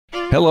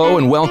Hello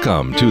and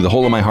welcome to the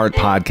Whole of My Heart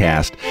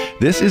podcast.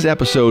 This is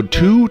episode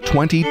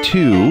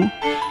 222,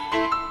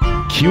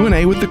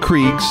 Q&A with the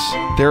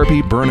Kriegs,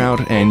 therapy,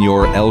 burnout, and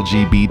your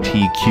LGBTQ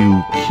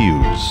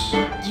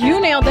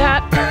You nailed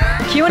that.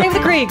 Q&A with the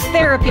Kriegs,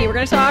 therapy. We're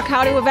going to talk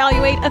how to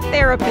evaluate a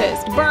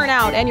therapist,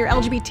 burnout, and your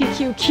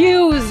LGBTQ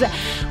cues.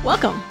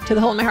 Welcome to the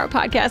Whole of My Heart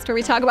podcast, where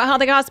we talk about how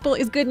the gospel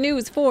is good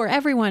news for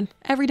everyone,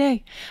 every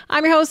day.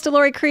 I'm your host,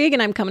 Laurie Krieg,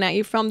 and I'm coming at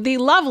you from the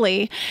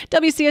lovely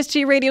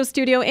WCSG radio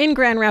studio in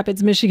Grand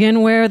Rapids,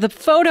 Michigan, where the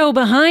photo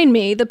behind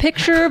me, the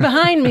picture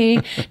behind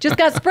me, just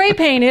got spray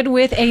painted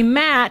with a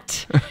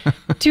Matt,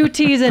 two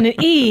T's and an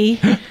E,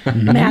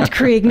 Matt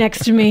Krieg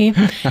next to me,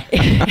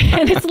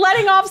 and it's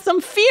letting off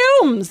some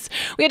fumes.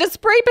 We had to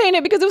spray paint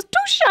it because it was too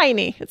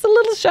shiny. It's a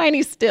little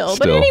shiny still.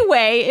 But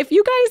anyway, if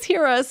you guys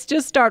hear us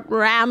just start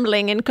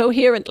rambling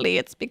incoherently,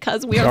 it's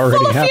because we are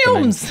full of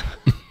fumes.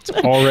 It's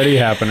already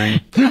happening.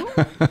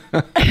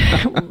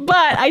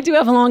 But I do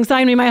have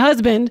alongside me my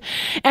husband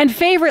and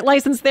favorite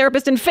licensed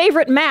therapist and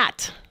favorite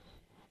Matt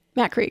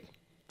Krieg.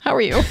 How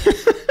are you?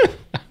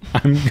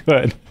 I'm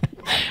good.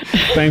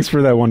 Thanks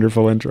for that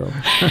wonderful intro.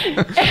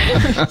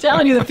 I'm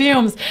telling you, the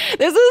fumes.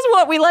 This is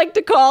what we like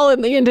to call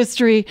in the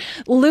industry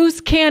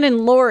loose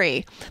cannon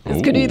Laurie.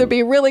 This could either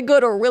be really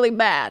good or really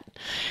bad.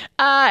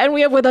 And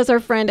we have with us our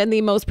friend and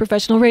the most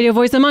professional radio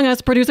voice among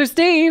us, producer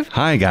Steve.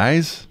 Hi,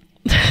 guys.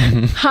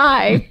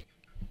 Hi.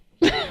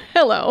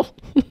 Hello.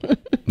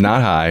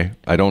 Not hi,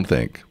 I don't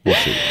think. We'll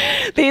see.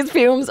 These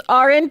fumes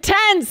are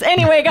intense.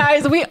 Anyway,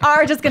 guys, we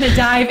are just going to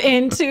dive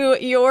into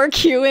your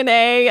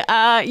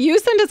Q&A. You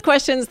send us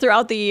questions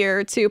throughout the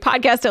year to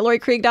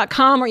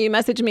podcast@lauriekrieg.com, or you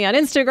message me on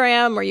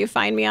Instagram, or you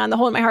find me on the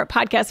Whole of My Heart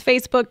podcast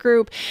Facebook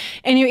group,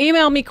 and you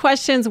email me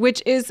questions,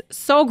 which is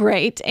so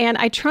great. And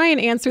I try and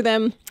answer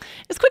them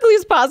as quickly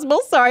as possible.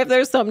 Sorry if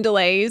there's some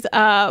delays,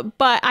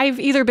 but I've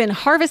either been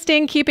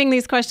harvesting, keeping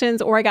these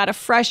questions, or I got a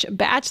fresh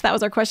batch. That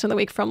was our question of the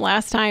week from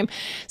last time.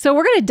 So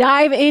we're going to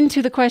dive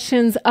into the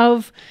questions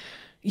of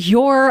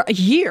your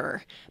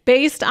year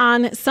based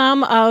on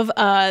some of,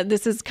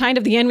 this is kind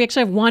of the end. We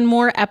actually have one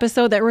more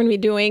episode that we're going to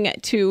be doing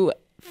to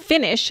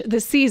finish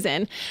the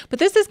season. But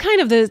this is kind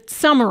of the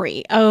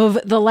summary of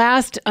the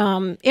last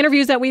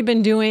interviews that we've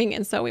been doing.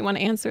 And so we want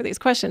to answer these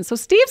questions. So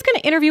Steve's going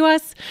to interview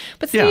us.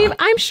 But Steve,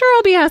 I'm sure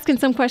I'll be asking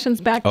some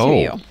questions back to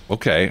you.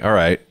 Okay. All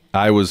right.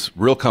 I was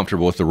real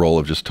comfortable with the role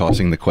of just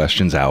tossing the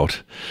questions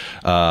out,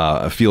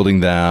 fielding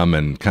them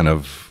and kind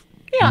of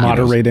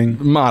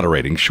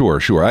moderating.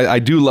 Sure. I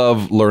do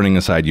love learning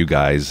aside you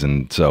guys.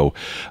 And so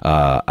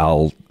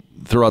I'll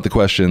throw out the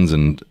questions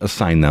and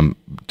assign them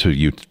to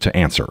you to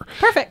answer.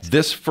 Perfect.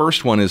 This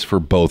first one is for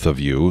both of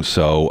you.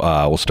 So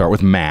we'll start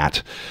with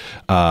Matt.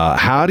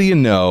 How do you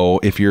know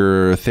if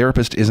your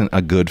therapist isn't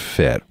a good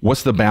fit?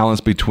 What's the balance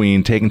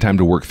between taking time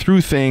to work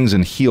through things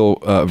and heal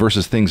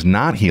versus things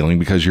not healing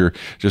because you're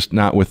just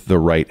not with the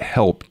right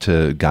help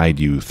to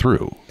guide you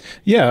through?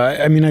 Yeah,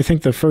 I mean, I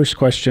think the first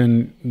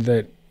question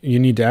that you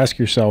need to ask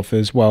yourself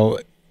is, well,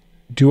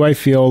 do I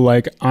feel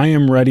like I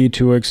am ready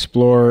to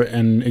explore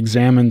and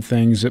examine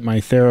things that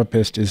my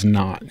therapist is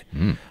not?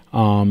 There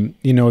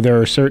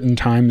are certain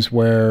times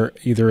where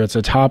either it's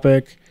a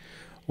topic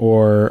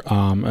or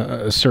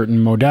a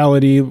certain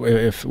modality.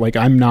 If like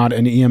I'm not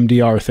an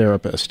EMDR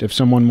therapist, if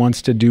someone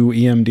wants to do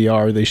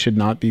EMDR, they should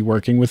not be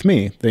working with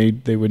me.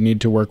 They would need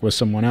to work with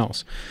someone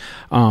else.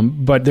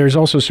 But there's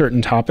also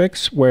certain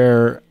topics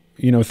where,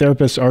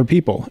 therapists are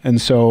people. And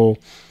so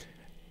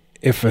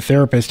if a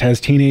therapist has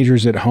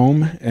teenagers at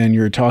home and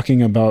you're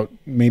talking about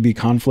maybe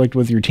conflict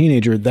with your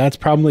teenager, that's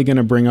probably going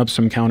to bring up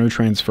some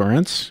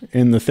countertransference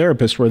in the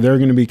therapist where they're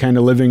going to be kind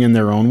of living in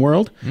their own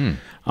world.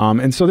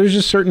 And so there's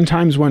just certain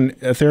times when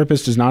a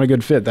therapist is not a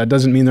good fit. That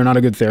doesn't mean they're not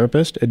a good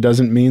therapist. It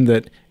doesn't mean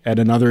that at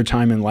another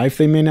time in life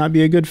they may not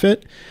be a good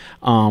fit.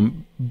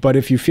 But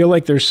if you feel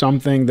like there's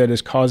something that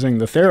is causing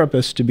the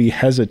therapist to be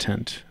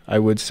hesitant, I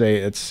would say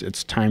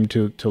it's time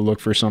to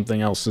look for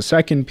something else. The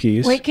second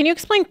piece. Wait, can you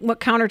explain what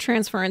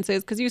countertransference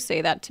is? Because you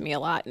say that to me a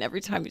lot, and every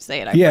time you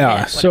say it, I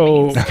forget so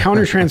what it means.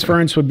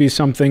 Countertransference would be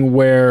something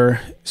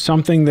where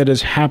something that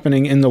is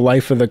happening in the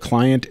life of the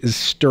client is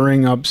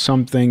stirring up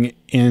something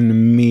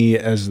in me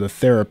as the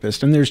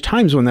therapist. And there's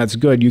times when that's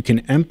good. You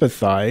can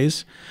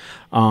empathize.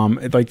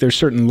 Like there's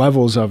certain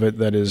levels of it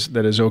that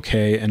is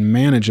okay and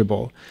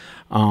manageable.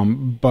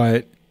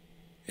 But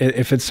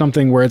if it's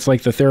something where it's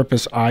like the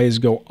therapist's eyes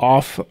go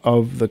off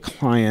of the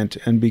client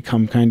and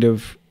become kind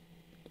of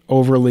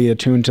overly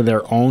attuned to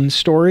their own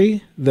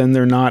story, then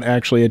they're not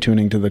actually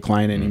attuning to the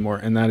client anymore.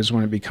 And that is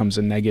when it becomes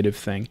a negative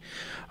thing.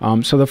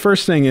 So the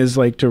first thing is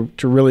like to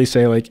really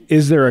say, like,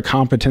 is there a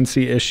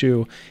competency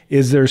issue?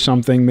 Is there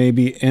something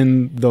maybe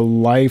in the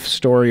life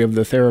story of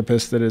the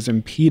therapist that is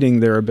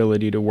impeding their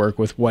ability to work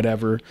with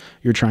whatever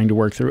you're trying to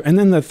work through? And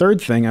then the third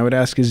thing I would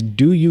ask is,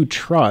 do you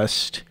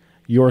trust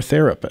your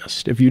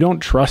therapist? If you don't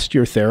trust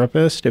your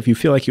therapist, if you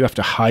feel like you have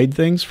to hide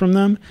things from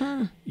them,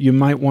 you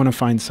might want to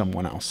find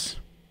someone else.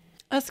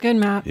 That's good,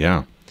 Matt.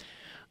 Yeah.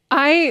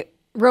 I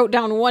wrote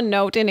down one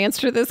note in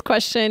answer to this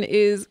question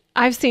is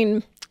I've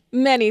seen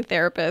many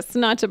therapists,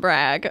 not to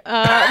brag,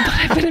 but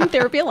I've been in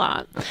therapy a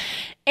lot.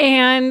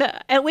 And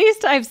at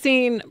least I've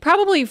seen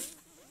probably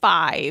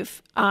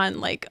 5 on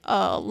like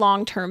a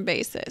long-term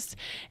basis.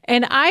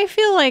 And I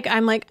feel like I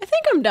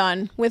think I'm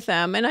done with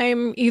them. And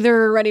I'm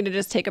either ready to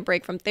just take a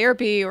break from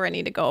therapy or I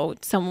need to go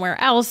somewhere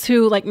else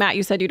who, like Matt,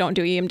 you said you don't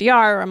do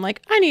EMDR. Or I'm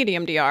like, I need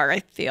EMDR, I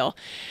feel,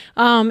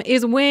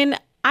 is when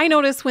I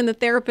notice when the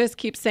therapist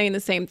keeps saying the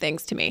same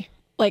things to me.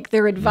 Like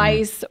their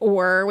advice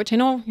or, which I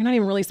know you're not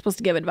even really supposed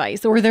to give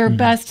advice, or their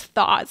best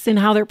thoughts and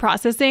how they're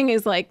processing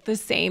is like the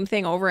same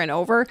thing over and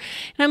over. And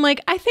I'm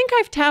like, I think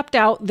I've tapped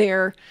out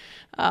their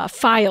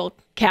file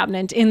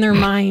cabinet in their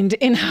mind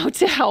in how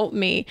to help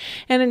me.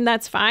 And then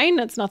that's fine.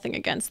 That's nothing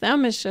against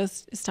them. It's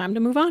just, it's time to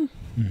move on.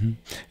 Mm-hmm.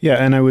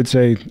 Yeah. And I would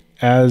say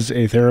as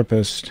a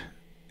therapist,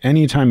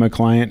 anytime a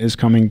client is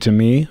coming to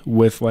me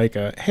with like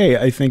hey,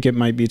 I think it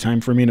might be time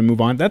for me to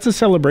move on, that's a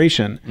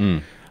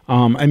celebration.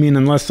 I mean,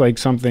 unless like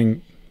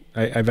something,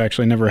 I've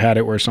actually never had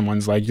it where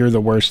someone's like, you're the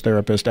worst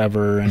therapist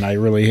ever and I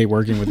really hate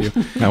working with you.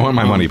 I want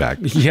my money back.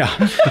 Yeah.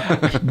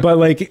 But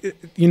like,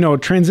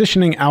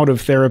 transitioning out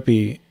of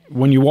therapy,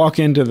 when you walk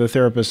into the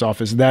therapist's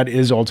office, that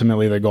is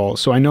ultimately the goal.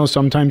 So I know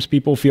sometimes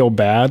people feel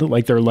bad,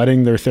 like they're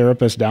letting their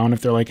therapist down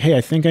if they're like, hey,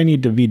 I think I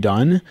need to be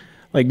done.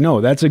 Like,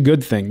 no, that's a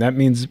good thing. That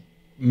means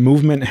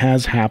movement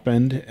has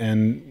happened.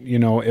 And,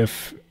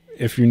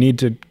 if you need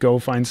to go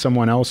find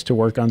someone else to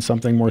work on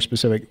something more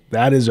specific,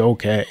 that is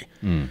okay.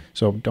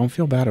 So don't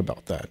feel bad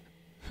about that.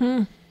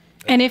 And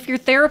if your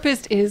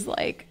therapist is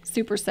like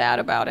super sad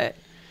about it,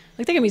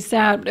 like they can be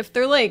sad, but if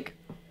they're like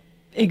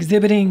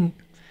exhibiting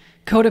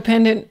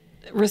codependent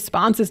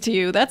responses to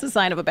you, that's a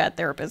sign of a bad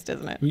therapist,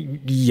 isn't it?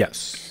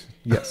 Yes.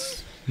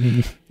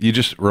 You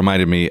just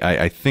reminded me,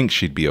 I think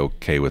she'd be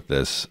okay with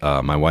this.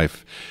 My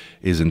wife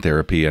is in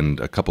therapy, and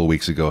a couple of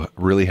weeks ago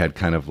really had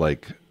kind of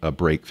like a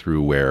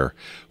breakthrough where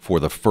for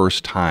the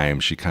first time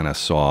she kind of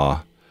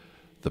saw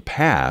the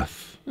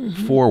path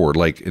forward,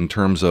 like in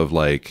terms of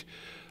like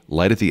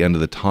light at the end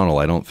of the tunnel.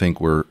 I don't think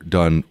we're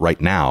done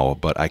right now,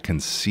 but I can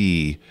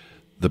see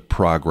the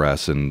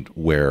progress and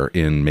where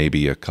in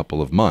maybe a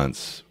couple of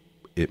months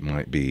it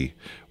might be,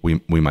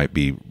 we might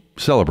be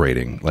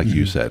celebrating, like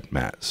you said,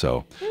 Matt.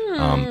 So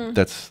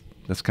that's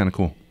kind of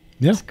cool.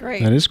 Yeah, that's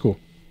great. That is cool.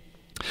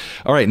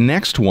 All right,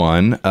 next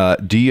one.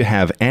 Do you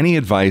have any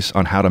advice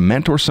on how to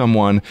mentor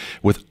someone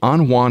with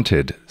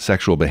unwanted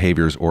sexual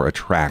behaviors or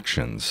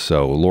attractions?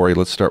 So, Laurie,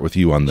 let's start with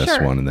you on this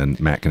one, and then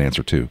Matt can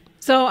answer too.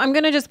 So I'm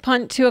going to just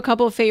punt to a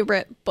couple of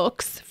favorite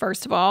books,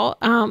 first of all.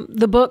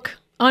 The book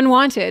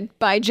Unwanted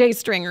by Jay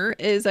Stringer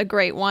is a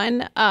great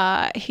one.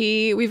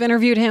 We've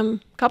interviewed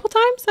him a couple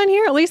times on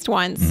here, at least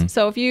once.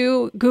 So if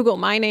you Google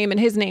my name and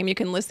his name, you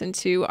can listen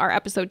to our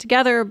episode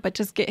together, but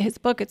just get his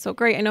book. It's so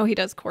great. I know he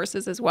does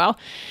courses as well.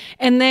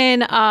 And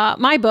then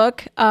my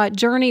book,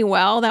 Journey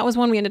Well, that was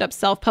one we ended up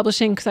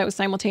self-publishing because I was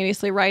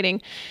simultaneously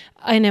writing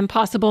An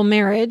Impossible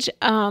Marriage.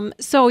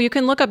 So you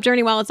can look up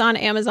Journey Well. It's on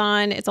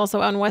Amazon. It's also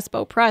on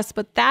Westbow Press.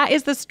 But that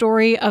is the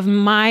story of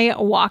my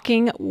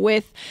walking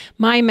with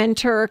my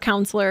mentor,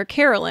 counselor,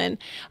 Carolyn,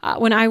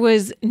 when I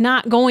was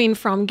not going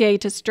from gay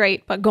to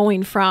straight, but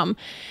going from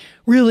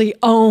really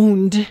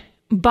owned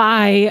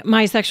by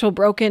my sexual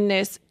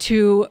brokenness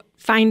to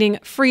finding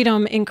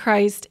freedom in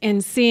Christ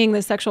and seeing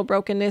the sexual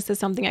brokenness as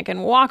something I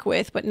can walk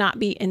with, but not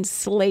be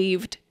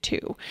enslaved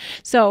to.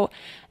 So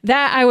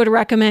that I would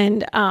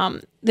recommend.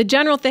 The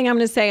general thing I'm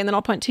going to say, and then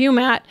I'll punt to you,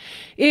 Matt,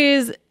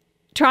 is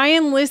try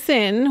and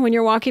listen when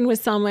you're walking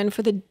with someone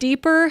for the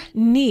deeper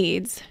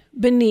needs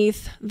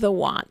beneath the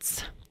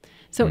wants.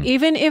 So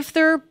even if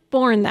they're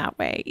born that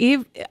way,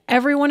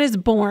 everyone is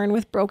born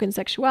with broken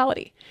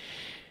sexuality.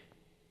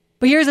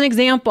 But here's an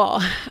example.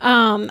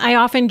 I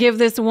often give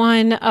this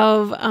one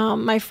of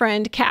my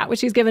friend Kat, which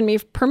she's given me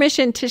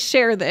permission to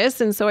share this.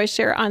 And so I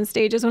share it on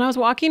stages. When I was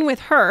walking with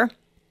her,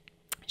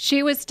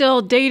 she was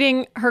still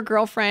dating her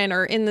girlfriend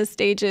or in the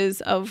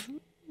stages of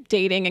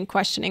dating and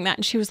questioning that.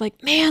 And she was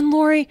like, man,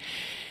 Laurie,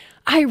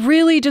 I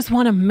really just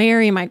want to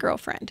marry my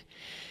girlfriend.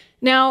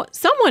 Now,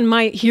 someone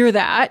might hear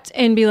that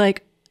and be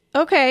like,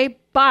 okay,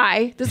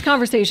 bye. This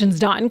conversation's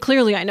done.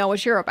 Clearly, I know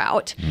what you're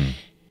about.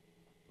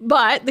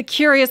 But the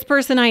curious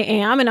person I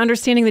am and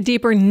understanding the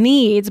deeper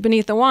needs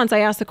beneath the wants,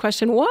 I asked the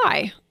question,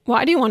 why?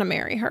 Why do you want to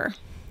marry her?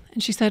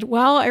 And she said,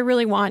 well, I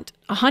really want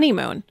a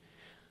honeymoon.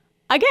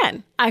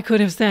 Again, I could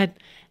have said,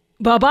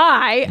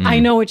 bye-bye. I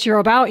know what you're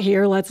about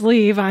here. Let's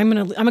leave. I'm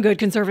a good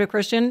conservative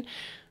Christian.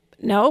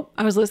 Nope.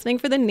 I was listening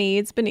for the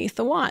needs beneath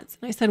the wants.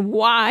 And I said,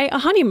 why a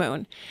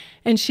honeymoon?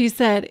 And she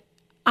said,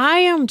 I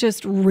am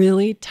just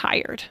really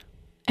tired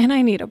and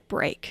I need a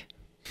break.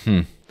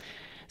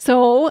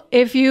 So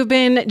if you've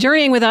been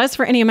journeying with us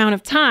for any amount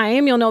of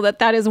time, you'll know that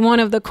that is one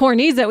of the core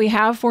needs that we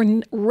have for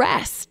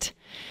rest.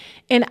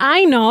 And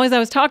I know, as I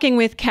was talking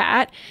with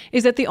Kat,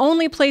 is that the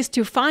only place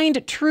to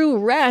find true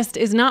rest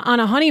is not on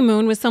a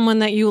honeymoon with someone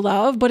that you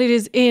love, but it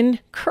is in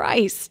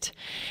Christ.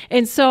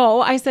 And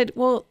so I said,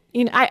 well,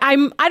 I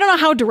don't know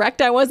how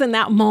direct I was in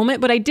that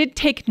moment, but I did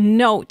take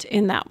note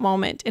in that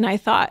moment. And I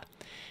thought,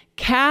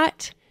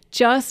 Kat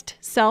just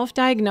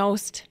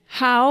self-diagnosed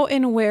how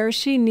and where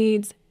she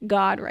needs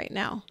God right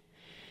now.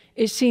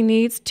 Is she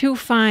needs to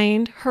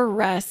find her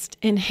rest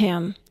in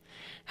him.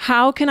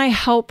 How can I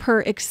help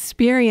her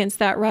experience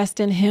that rest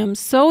in him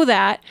so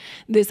that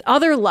this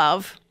other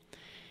love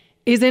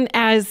isn't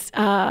as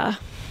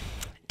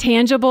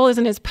tangible,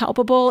 isn't as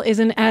palpable,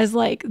 isn't as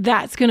like,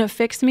 that's going to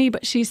fix me,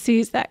 but she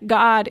sees that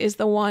God is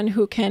the one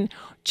who can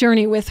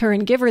journey with her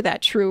and give her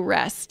that true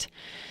rest.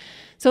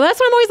 So that's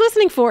what I'm always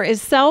listening for,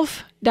 is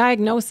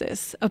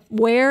self-diagnosis of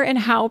where and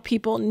how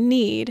people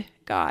need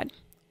God.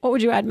 What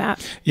would you add,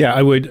 Matt? Yeah,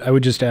 I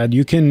would just add,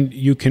 you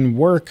can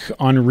work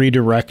on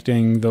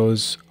redirecting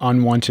those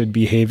unwanted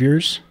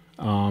behaviors,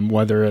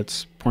 whether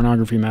it's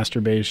pornography,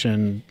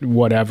 masturbation,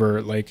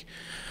 whatever, like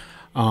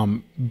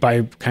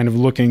by kind of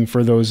looking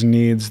for those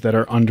needs that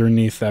are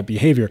underneath that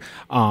behavior.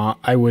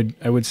 I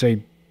would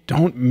say,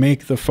 don't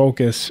make the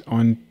focus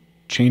on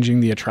changing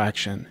the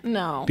attraction.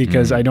 No.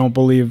 Because I don't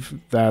believe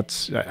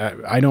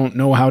I don't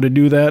know how to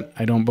do that.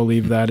 I don't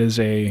believe that is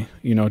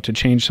to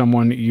change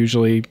someone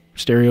usually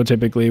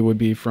stereotypically would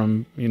be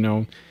from,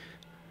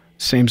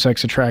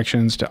 same-sex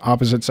attractions to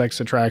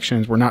opposite-sex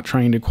attractions. We're not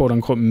trying to quote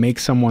unquote make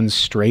someone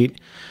straight.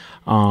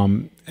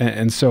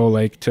 And so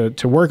like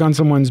to work on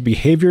someone's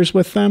behaviors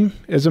with them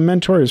as a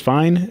mentor is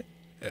fine.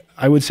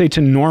 I would say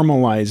to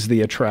normalize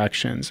the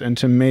attractions and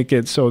to make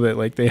it so that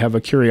like they have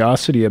a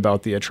curiosity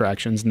about the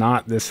attractions,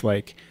 not this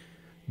like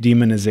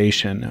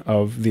demonization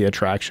of the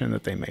attraction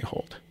that they may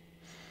hold.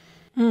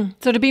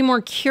 So to be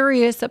more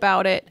curious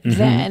about it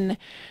than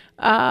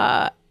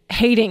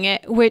hating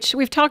it, which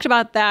we've talked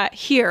about that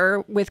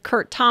here with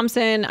Kurt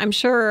Thompson. I'm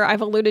sure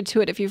I've alluded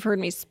to it if you've heard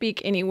me speak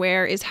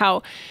anywhere, is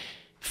how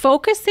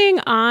focusing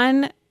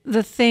on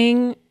the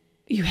thing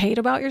you hate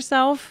about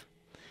yourself,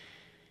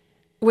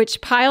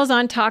 which piles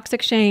on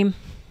toxic shame,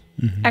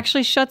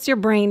 actually shuts your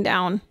brain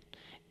down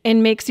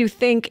and makes you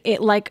think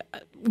it like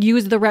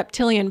use the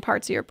reptilian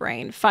parts of your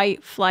brain,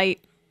 fight, flight,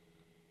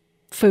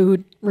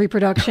 food,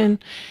 reproduction.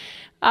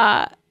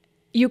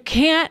 You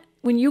can't,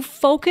 when you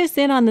focus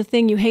in on the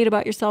thing you hate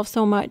about yourself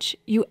so much,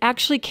 you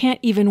actually can't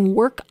even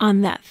work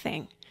on that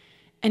thing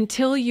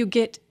until you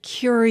get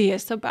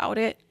curious about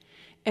it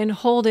and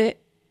hold it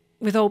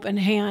with open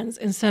hands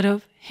instead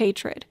of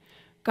hatred.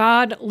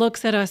 God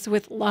looks at us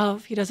with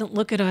love. He doesn't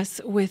look at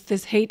us with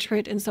this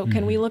hatred. And so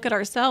can we look at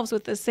ourselves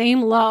with the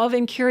same love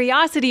and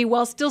curiosity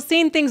while still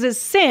seeing things as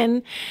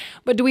sin?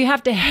 But do we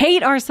have to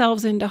hate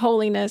ourselves into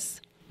holiness?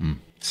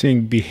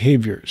 Seeing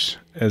behaviors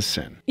as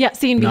sin. Yeah,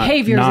 seeing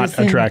behaviors as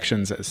sin. Not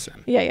attractions as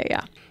sin.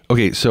 Yeah.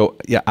 Okay, so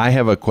I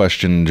have a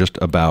question just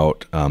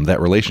about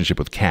that relationship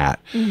with Kat,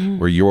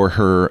 where you're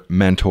her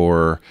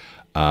mentor,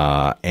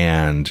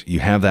 and you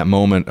have that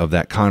moment of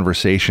that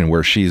conversation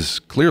where she's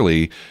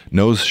clearly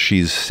knows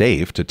she's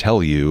safe to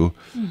tell you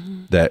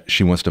that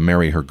she wants to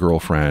marry her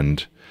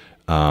girlfriend,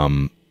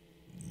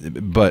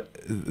 but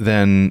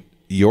then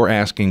you're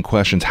asking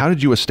questions. How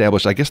did you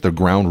establish, I guess, the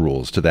ground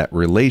rules to that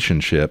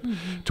relationship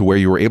to where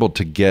you were able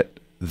to get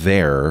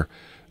there?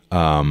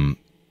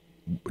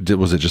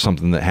 Was it just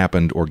something that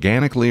happened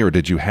organically, or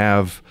did you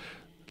have,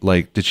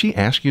 did she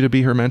ask you to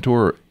be her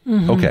mentor?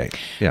 Okay.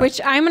 Yeah. Which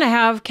I'm going to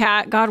have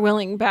Kat, God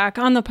willing, back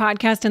on the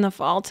podcast in the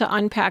fall to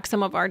unpack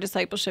some of our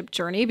discipleship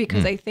journey,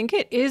 because I think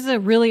it is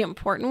a really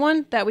important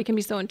one that we can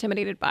be so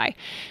intimidated by,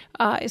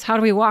 is how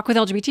do we walk with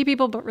LGBT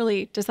people, but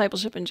really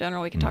discipleship in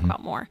general, we can talk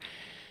about more.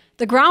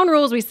 The ground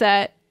rules we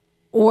set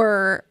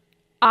were,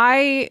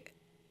 I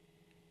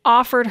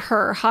offered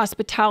her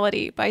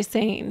hospitality by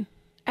saying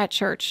at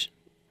church,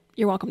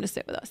 you're welcome to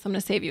sit with us. I'm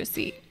going to save you a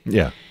seat.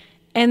 Yeah.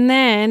 And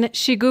then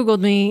she Googled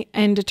me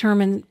and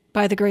determined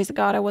by the grace of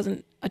God, I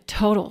wasn't a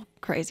total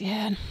crazy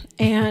head.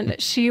 And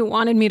she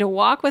wanted me to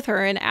walk with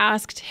her and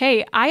asked,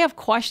 hey, I have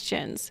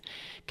questions.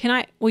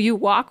 Will you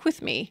walk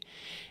with me?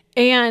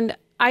 And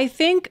I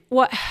think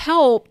what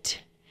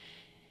helped,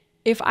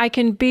 if I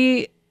can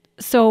be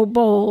so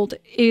bold,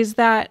 is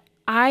that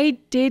I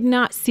did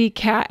not see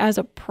Kat as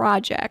a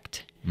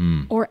project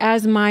or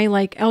as my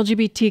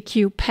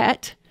LGBTQ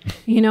pet.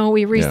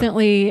 We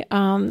recently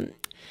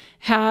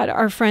had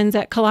our friends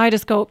at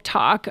Kaleidoscope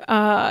talk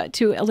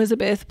to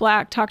Elizabeth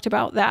Black, talked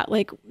about that.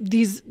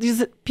 These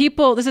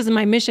people, this is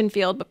my mission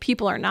field, but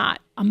people are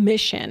not a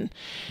mission.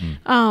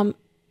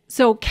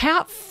 So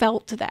Kat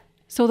felt that.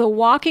 So the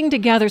walking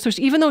together,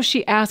 even though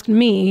she asked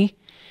me,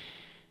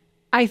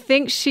 I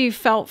think she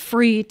felt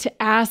free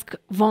to ask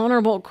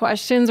vulnerable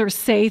questions or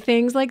say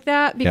things like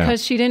that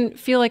because she didn't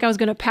feel like I was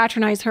going to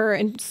patronize her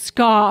and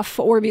scoff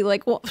or be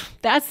like, well,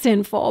 that's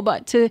sinful,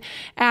 but to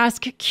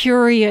ask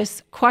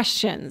curious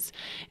questions.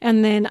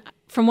 And then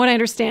from what I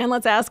understand,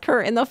 let's ask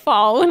her in the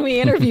fall when we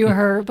interview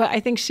her. But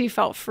I think she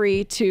felt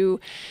free to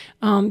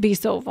be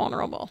so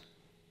vulnerable.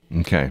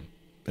 Okay.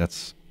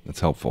 That's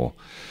helpful.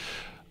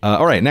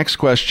 All right. Next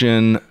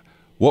question.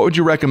 What would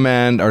you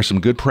recommend are some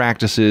good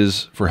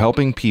practices for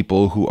helping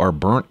people who are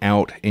burnt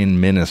out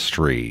in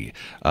ministry?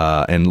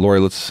 And Laurie,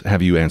 let's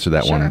have you answer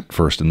that one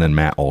first, and then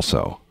Matt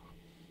also.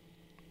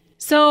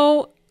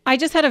 So I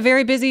just had a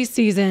very busy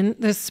season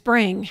this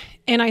spring,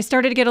 and I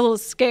started to get a little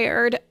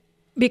scared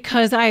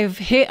because I've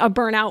hit a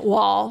burnout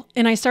wall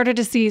and I started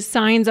to see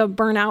signs of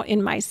burnout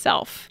in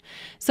myself.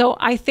 So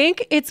I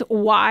think it's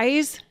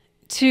wise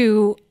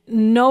to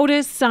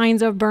notice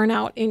signs of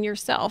burnout in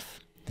yourself.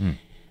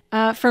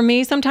 For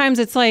me, sometimes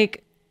it's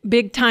like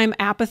big time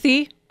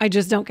apathy. I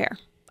just don't care.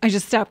 I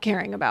just stop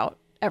caring about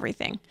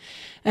everything,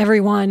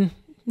 everyone.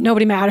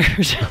 Nobody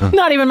matters,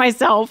 not even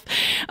myself.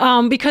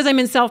 Because I'm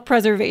in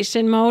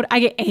self-preservation mode, I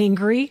get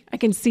angry. I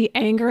can see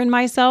anger in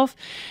myself.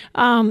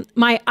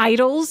 My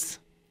idols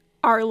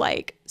are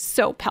like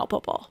so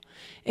palpable.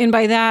 And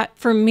by that,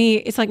 for me,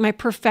 it's like my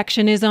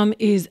perfectionism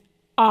is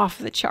off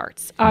the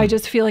charts. I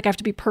just feel like I have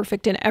to be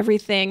perfect in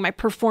everything. My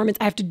performance,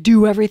 I have to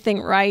do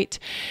everything right.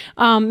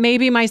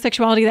 Maybe my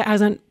sexuality, that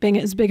hasn't been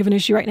as big of an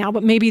issue right now,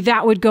 but maybe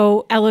that would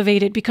go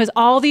elevated because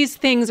all these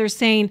things are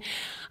saying,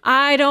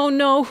 I don't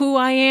know who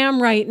I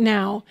am right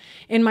now.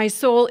 And my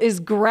soul is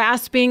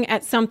grasping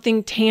at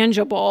something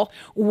tangible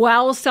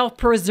while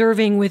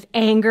self-preserving with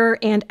anger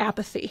and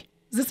apathy.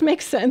 Does this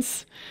make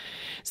sense?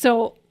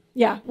 So,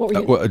 yeah, what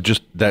were you? Well,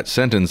 just that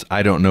sentence,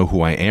 I don't know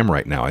who I am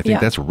right now. I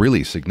think that's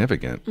really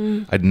significant.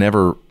 I'd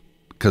never,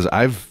 because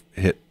I've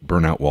hit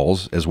burnout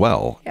walls as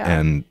well.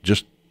 And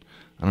just,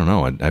 I don't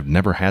know, I've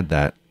never had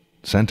that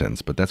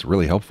sentence, but that's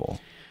really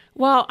helpful.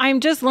 Well, I'm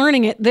just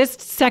learning it this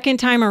second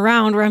time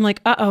around where I'm like,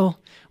 uh-oh,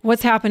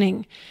 what's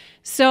happening?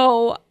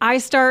 So I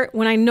start,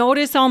 when I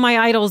notice all my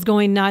idols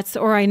going nuts,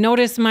 or I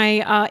notice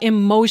my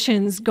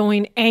emotions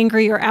going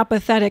angry or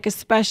apathetic,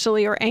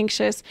 especially, or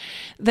anxious,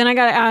 then I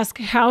got to ask,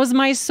 how's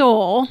my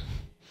soul?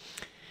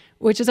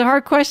 Which is a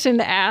hard question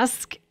to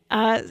ask.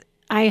 I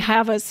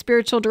have a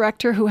spiritual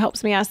director who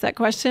helps me ask that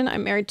question.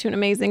 I'm married to an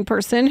amazing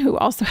person who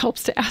also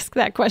helps to ask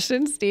that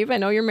question. Steve, I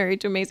know you're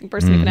married to an amazing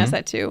person who can ask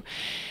that too.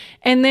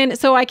 And then,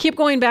 so I keep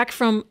going back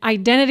from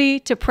identity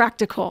to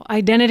practical.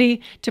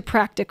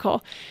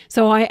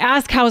 So I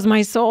ask, how's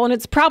my soul? And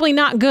it's probably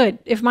not good.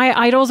 If my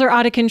idols are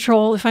out of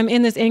control, if I'm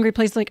in this angry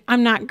place, like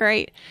I'm not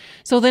great.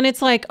 So then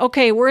it's like,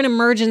 okay, we're in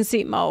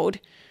emergency mode.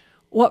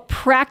 What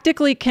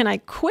practically can I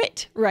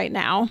quit right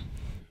now?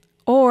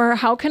 Or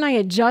how can I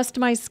adjust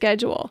my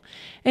schedule?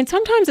 And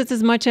sometimes it's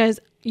as much as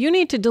you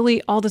need to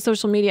delete all the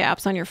social media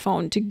apps on your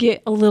phone to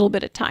get a little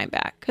bit of time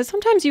back. Because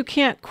sometimes you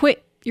can't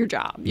quit your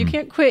job. You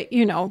can't quit,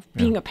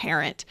 being a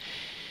parent.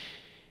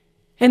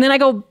 And then I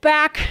go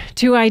back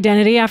to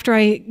identity after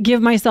I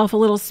give myself a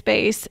little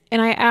space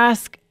and I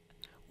ask,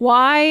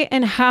 why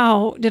and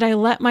how did I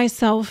let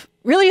myself,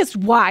 really it's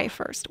why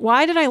first.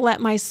 Why did I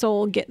let my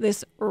soul get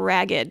this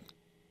ragged?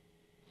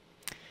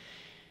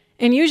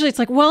 And usually it's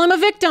like, well, I'm a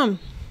victim.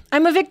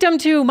 I'm a victim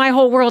to my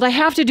whole world. I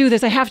have to do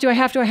this. I have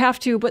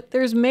to. But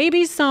there's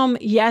maybe some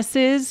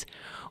yeses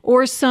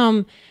or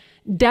some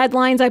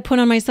deadlines I put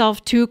on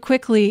myself too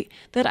quickly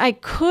that I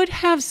could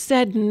have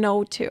said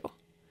no to.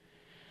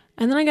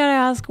 And then I got to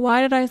ask,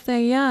 why did I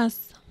say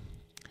yes?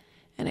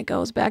 And it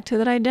goes back to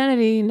that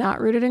identity, not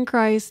rooted in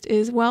Christ,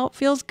 is, well, it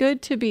feels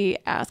good to be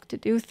asked to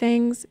do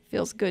things. It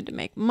feels good to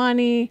make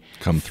money.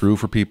 Come through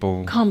for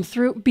people. Come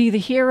through, be the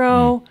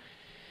hero.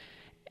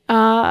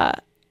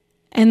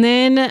 And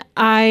then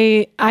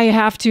I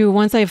have to,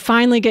 once I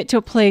finally get to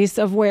a place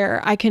of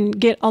where I can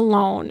get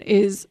alone,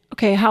 is,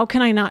 okay, how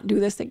can I not do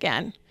this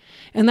again?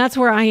 And that's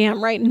where I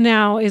am right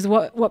now, is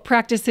what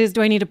practices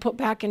do I need to put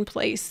back in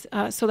place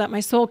so that my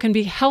soul can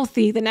be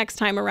healthy the next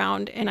time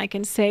around and I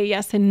can say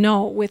yes and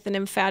no with an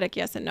emphatic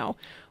yes and no.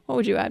 What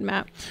would you add,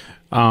 Matt?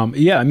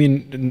 Yeah, I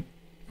mean,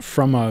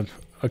 from a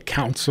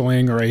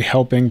counseling or a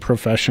helping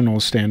professional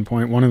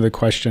standpoint, one of the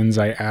questions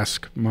I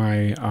ask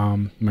my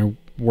my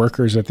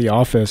workers at the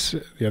office,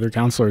 the other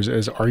counselors,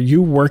 is, are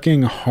you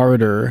working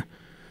harder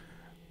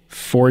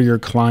for your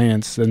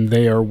clients than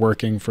they are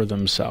working for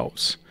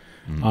themselves?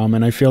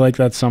 And I feel like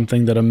that's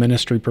something that a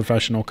ministry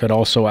professional could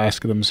also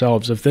ask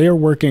themselves. If they are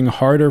working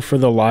harder for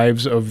the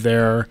lives of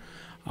their,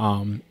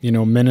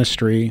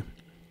 ministry,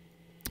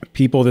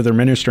 people that they're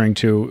ministering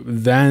to,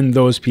 than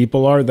those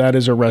people are, that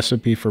is a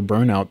recipe for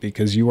burnout,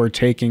 because you are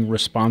taking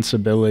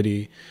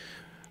responsibility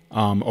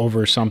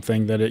over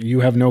something that you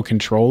have no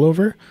control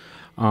over.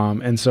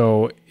 And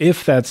so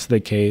if that's the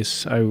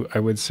case, I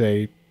would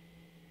say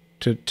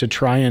to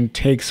try and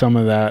take some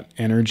of that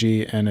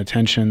energy and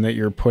attention that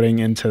you're putting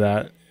into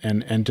that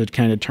and to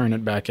kind of turn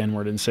it back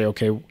inward and say,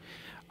 okay,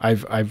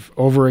 I've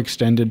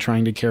overextended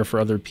trying to care for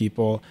other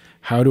people.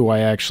 How do I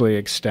actually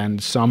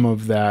extend some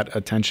of that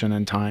attention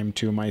and time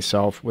to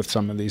myself with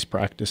some of these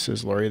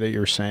practices, Laurie, that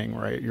you're saying,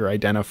 right? You're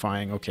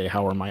identifying, okay,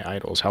 how are my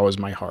idols? How is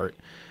my heart?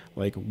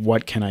 Like,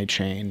 what can I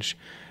change,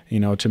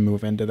 to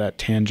move into that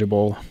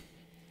tangible,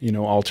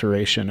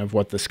 alteration of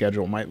what the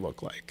schedule might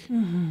look like.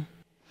 Mm-hmm.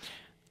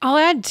 I'll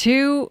add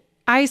too,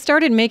 I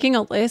started making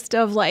a list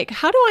of like,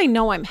 how do I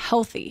know I'm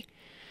healthy?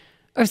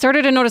 I've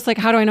started to notice, like,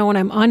 how do I know when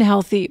I'm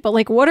unhealthy? But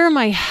like, what are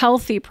my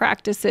healthy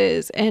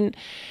practices? And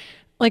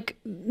like,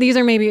 these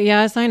are maybe,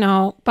 yes, I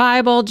know,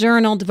 Bible,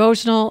 journal,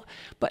 devotional.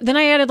 But then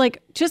I added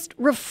like just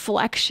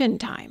reflection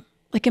time.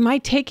 Like, am I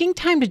taking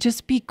time to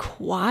just be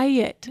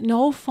quiet?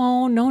 No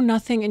phone, no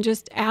nothing, and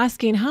just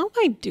asking, how am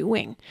I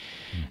doing?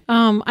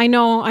 I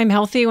know I'm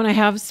healthy when I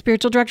have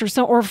spiritual directors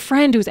or a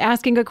friend who's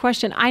asking a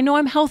question. I know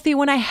I'm healthy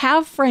when I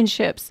have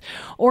friendships,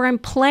 or I'm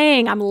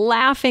playing, I'm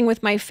laughing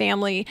with my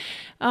family.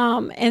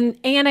 And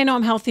I know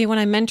I'm healthy when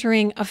I'm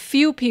mentoring a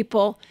few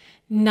people,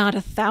 not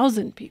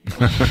 1,000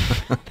 people.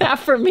 That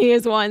for me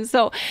is one.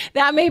 So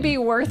that may be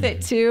worth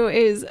it too,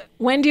 is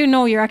when do you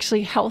know you're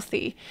actually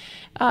healthy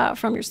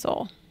from your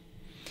soul?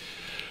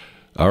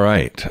 All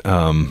right.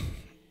 I'm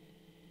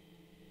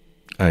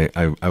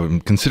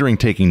considering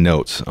taking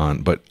notes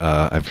on, but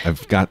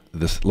I've got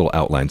this little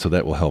outline, so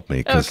that will help me,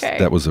 because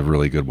that was a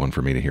really good one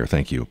for me to hear.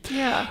 Thank you.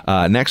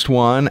 Yeah. Next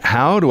one.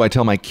 How do I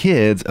tell my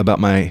kids about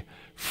my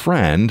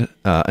friend,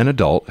 an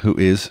adult who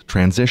is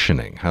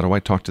transitioning? How do I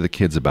talk to the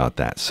kids about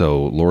that?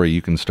 So, Laurie,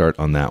 you can start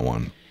on that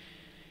one.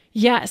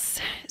 Yes.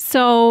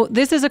 So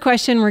this is a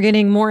question we're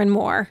getting more and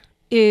more,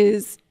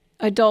 is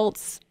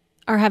adults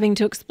are having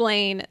to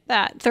explain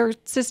that their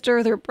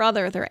sister, their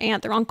brother, their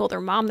aunt, their uncle,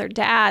 their mom, their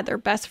dad, their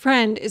best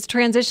friend is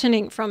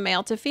transitioning from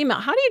male to female.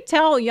 How do you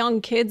tell young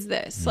kids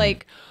this?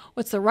 Like,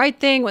 what's the right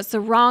thing? What's the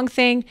wrong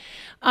thing?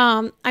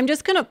 I'm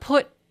just going to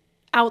put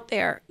out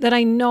there that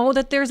I know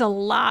that there's a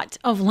lot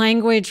of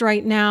language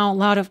right now, a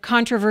lot of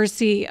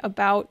controversy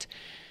about,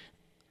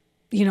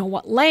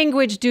 what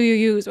language do you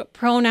use, what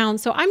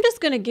pronouns. So I'm just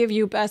going to give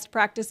you best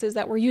practices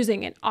that we're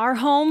using in our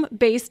home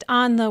based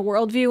on the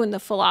worldview and the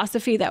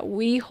philosophy that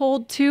we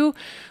hold to,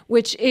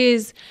 which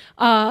is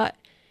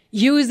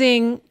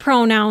using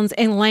pronouns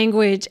and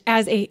language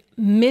as a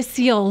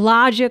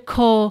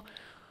missiological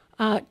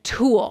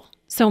tool.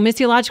 So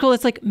missiological,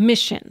 it's like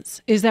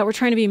missions, is that we're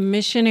trying to be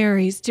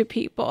missionaries to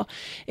people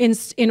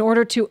in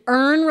order to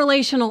earn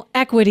relational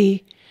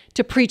equity,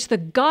 to preach the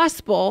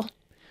gospel,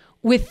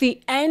 with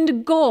the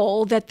end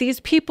goal that these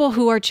people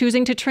who are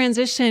choosing to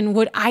transition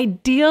would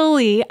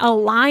ideally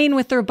align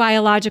with their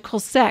biological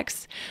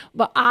sex.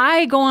 But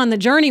I go on the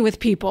journey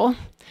with people,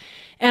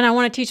 and I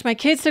want to teach my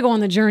kids to go on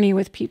the journey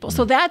with people.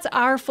 So that's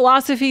our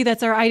philosophy.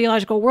 That's our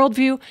ideological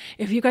worldview.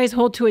 If you guys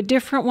hold to a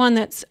different one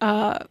that's,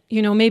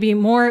 maybe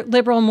more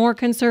liberal, more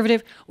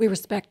conservative, we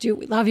respect you.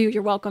 We love you.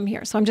 You're welcome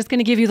here. So I'm just going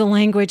to give you the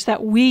language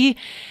that we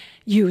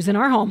use in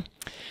our home.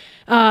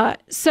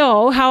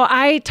 So how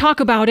I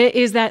talk about it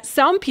is that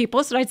some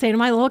people, so I'd say to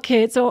my little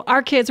kids, so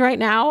our kids right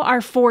now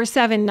are 4,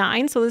 7,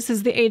 9. So this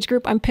is the age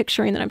group I'm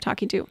picturing that I'm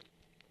talking to.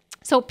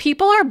 So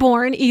people are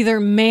born either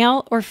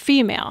male or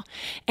female,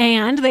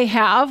 and they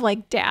have,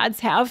 like dads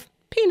have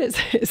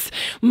penises,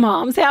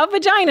 moms have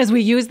vaginas.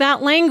 We use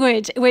that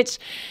language, which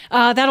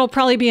that'll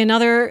probably be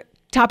another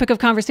topic of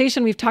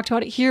conversation. We've talked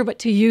about it here, but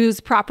to use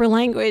proper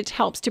language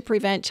helps to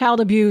prevent child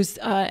abuse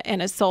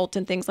and assault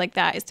and things like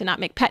that, is to not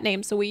make pet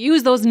names. So we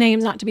use those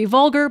names not to be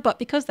vulgar, but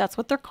because that's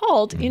what they're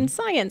called in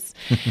science.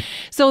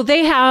 So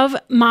they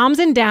have, moms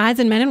and dads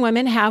and men and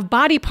women have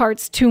body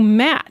parts to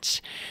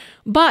match.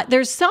 But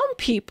there's some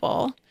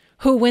people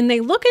who, when they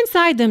look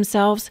inside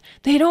themselves,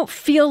 they don't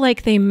feel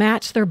like they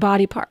match their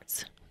body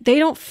parts. They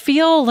don't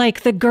feel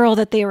like the girl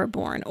that they were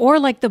born or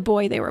like the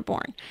boy they were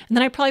born. And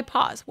then I probably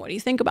pause. What do you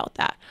think about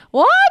that?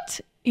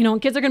 What?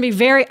 Kids are going to be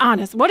very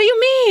honest. What do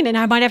you mean? And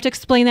I might have to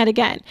explain that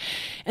again.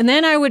 And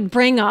then I would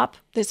bring up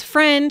this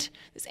friend,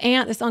 this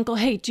aunt, this uncle.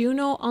 Hey, do you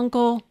know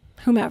Uncle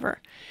whomever?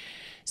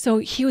 So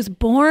he was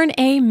born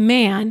a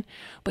man,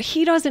 but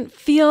he doesn't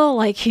feel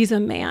like he's a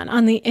man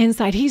on the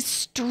inside. He's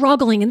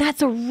struggling, and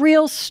that's a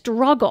real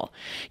struggle.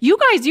 You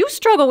guys, you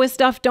struggle with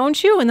stuff,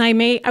 don't you? And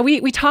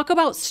we talk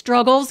about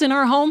struggles in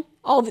our home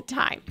all the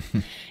time.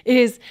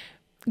 Is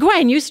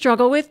Gwen, you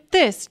struggle with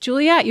this.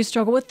 Juliet, you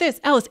struggle with this.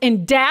 Ellis,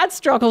 and Dad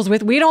struggles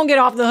with, we don't get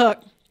off the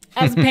hook.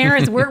 As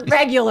parents, we're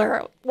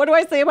regular. What do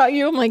I say about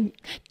you? I'm like,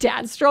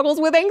 Dad struggles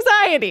with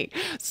anxiety.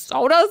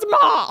 So does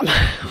Mom.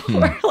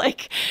 We're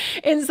like,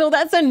 and so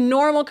that's a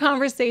normal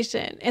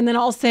conversation. And then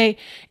I'll say,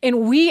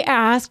 and we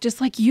ask, just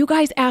like you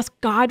guys ask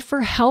God for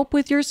help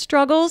with your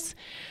struggles,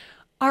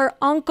 our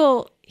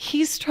uncle,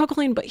 he's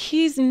struggling, but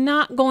he's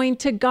not going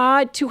to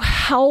God to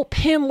help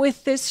him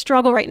with this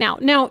struggle right now.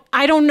 Now,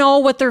 I don't know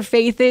what their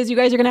faith is. You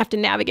guys are going to have to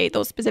navigate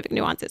those specific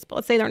nuances, but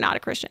let's say they're not a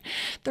Christian.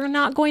 They're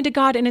not going to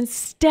God. And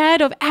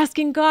instead of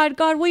asking God,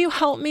 will you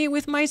help me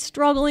with my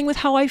struggling with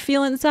how I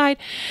feel inside?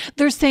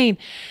 They're saying,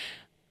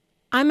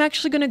 I'm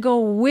actually going to go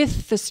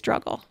with the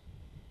struggle.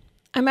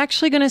 I'm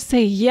actually going to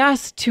say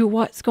yes to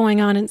what's going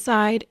on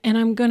inside. And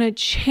I'm going to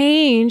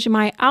change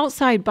my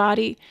outside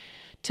body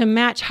to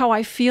match how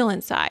I feel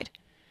inside.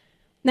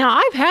 Now,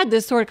 I've had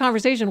this sort of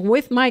conversation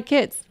with my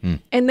kids,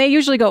 and they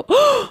usually go,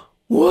 oh,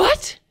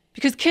 what?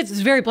 Because kids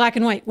is very black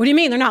and white. What do you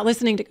mean they're not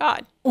listening to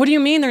God? What do you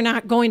mean they're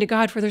not going to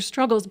God for their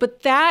struggles?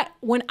 But that,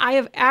 when I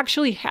have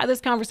actually had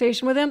this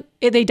conversation with them,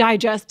 they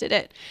digested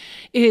it,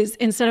 is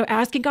instead of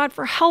asking God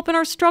for help in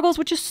our struggles,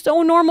 which is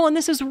so normal, and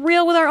this is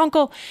real with our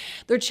uncle,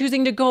 they're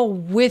choosing to go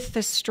with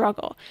the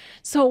struggle.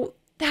 So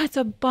That's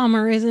a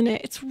bummer, isn't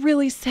it? It's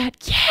really sad.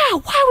 Yeah,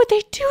 why would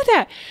they do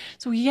that?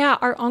 So yeah,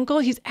 our uncle,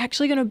 he's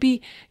actually going to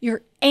be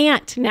your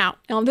aunt now.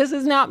 Now, this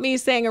is not me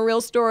saying a real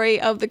story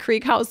of the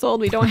Krieg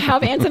household. We don't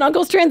have aunts and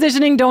uncles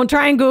transitioning. Don't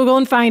try and Google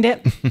and find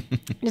it.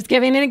 Just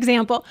giving an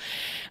example,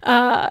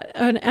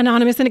 an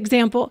anonymous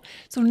example.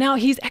 So now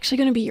he's actually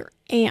going to be your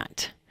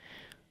aunt.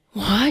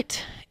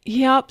 What?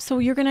 Yep. So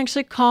you're going to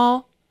actually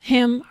call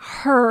him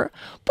her,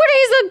 but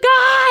he's a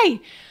guy.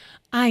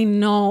 I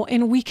know,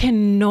 and we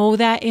can know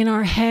that in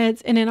our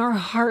heads and in our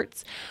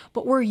hearts,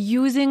 but we're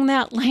using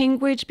that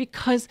language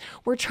because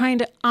we're trying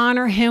to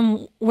honor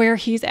him where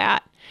he's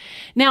at.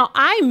 Now,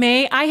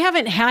 I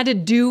haven't had to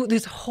do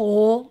this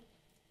whole,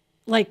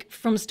 like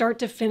from start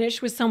to finish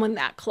with someone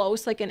that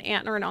close, like an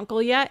aunt or an uncle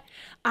yet.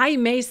 I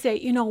may say,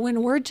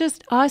 when we're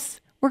just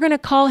us, we're going to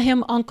call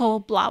him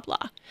Uncle blah,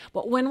 blah.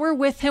 But when we're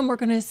with him, we're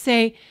going to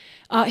say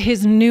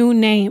his new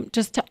name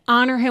just to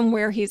honor him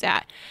where he's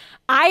at.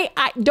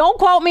 I don't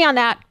quote me on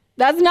that.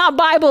 That's not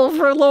Bible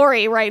for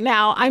Laurie right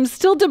now. I'm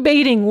still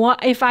debating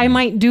if I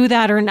might do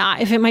that or not,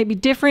 if it might be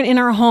different in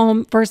our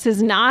home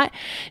versus not,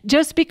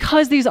 just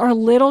because these are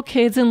little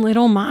kids and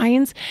little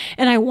minds.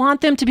 And I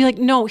want them to be like,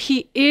 no,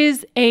 he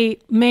is a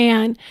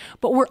man,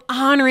 but we're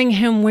honoring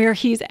him where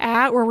he's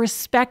at. We're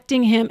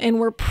respecting him and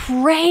we're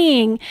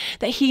praying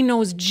that he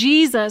knows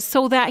Jesus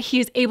so that he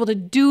is able to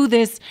do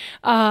this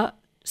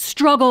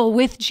struggle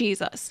with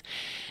Jesus.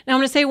 Now I'm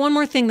going to say one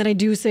more thing that I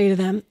do say to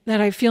them that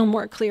I feel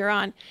more clear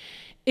on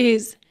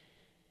is,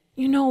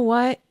 you know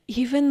what?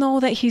 Even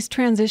though that he's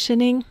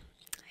transitioning,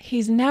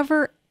 he's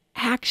never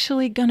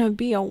actually going to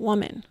be a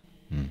woman.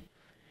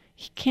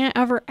 He can't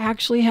ever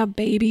actually have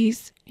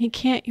babies. He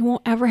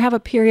won't ever have a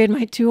period.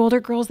 My 2 older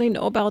girls, they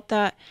know about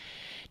that.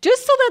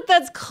 Just so that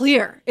that's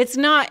clear. It's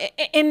not,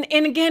 and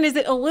again, is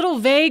it a little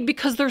vague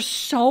because they're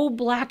so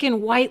black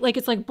and white? Like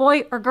it's like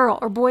boy or girl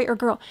or boy or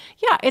girl.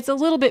 Yeah, it's a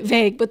little bit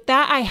vague, but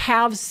that I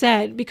have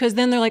said because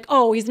then they're like,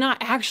 oh, he's not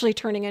actually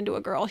turning into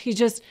a girl. He's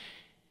just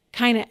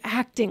kind of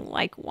acting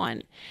like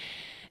one.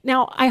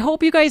 Now, I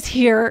hope you guys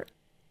hear,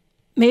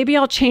 maybe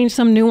I'll change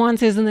some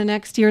nuances in the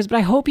next years, but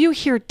I hope you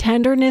hear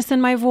tenderness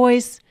in my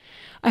voice.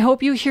 I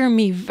hope you hear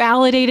me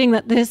validating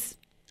that this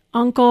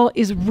uncle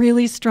is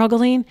really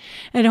struggling.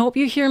 And I hope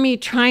you hear me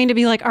trying to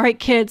be like, all right,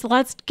 kids,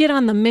 let's get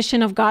on the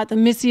mission of God, the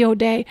Missio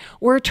Dei.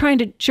 We're trying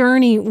to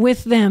journey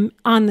with them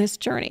on this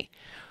journey.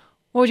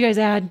 What would you guys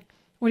add?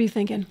 What are you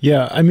thinking?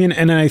 Yeah, I mean,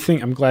 and I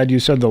think I'm glad you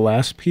said the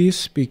last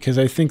piece, because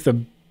I think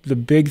the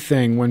big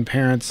thing when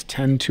parents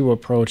tend to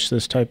approach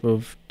this type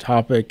of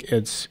topic,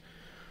 it's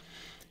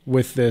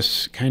with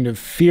this kind of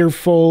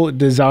fearful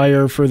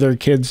desire for their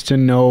kids to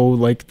know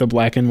like the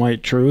black and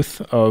white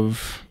truth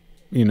of,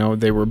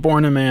 they were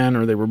born a man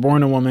or they were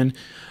born a woman.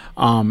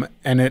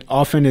 And it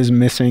often is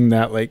missing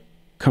that like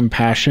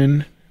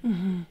compassion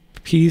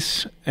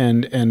piece.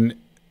 And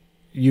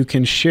you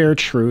can share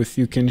truth.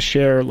 You can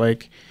share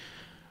like,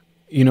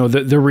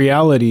 the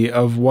reality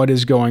of what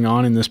is going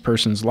on in this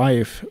person's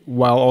life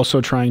while also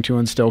trying to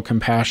instill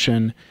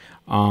compassion,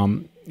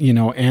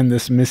 and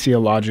this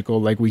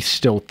missiological, like we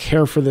still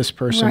care for this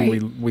person.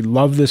 Right. We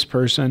love this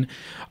person.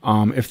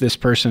 If this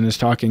person is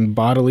talking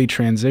bodily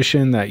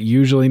transition, that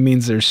usually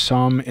means there's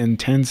some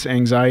intense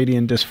anxiety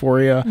and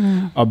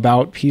dysphoria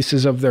about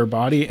pieces of their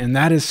body. And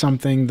that is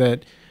something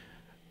that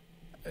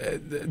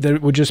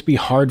would just be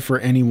hard for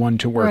anyone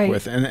to work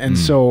with. And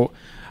so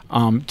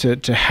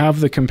to have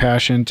the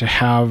compassion, to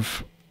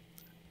have,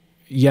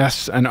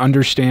 yes, an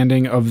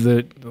understanding of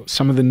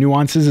some of the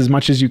nuances as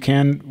much as you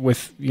can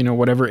with,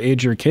 whatever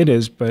age your kid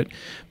is, but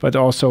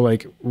also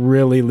like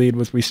really lead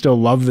with, we still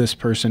love this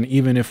person,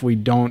 even if we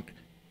don't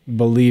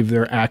believe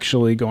they're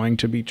actually going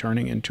to be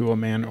turning into a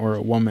man or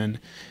a woman,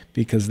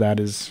 because that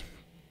is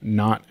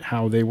not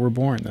how they were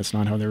born. That's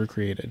not how they were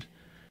created.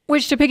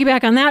 Which, to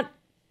piggyback on that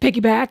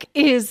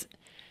is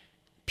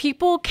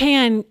people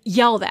can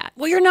yell that,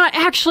 well, you're not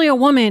actually a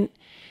woman.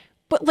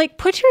 But like,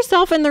 put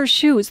yourself in their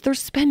shoes. They're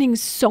spending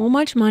so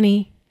much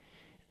money.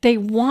 They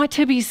want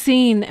to be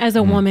seen as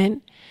a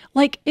woman.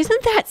 Like,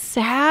 isn't that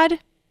sad?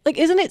 Like,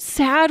 isn't it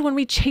sad when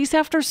we chase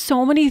after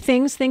so many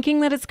things thinking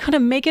that it's going to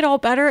make it all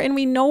better? And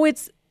we know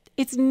it's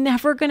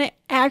never going to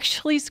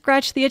actually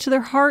scratch the itch of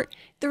their heart.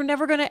 They're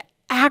never going to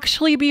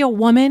actually be a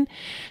woman.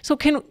 So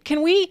can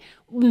we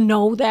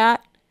know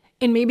that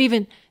and maybe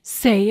even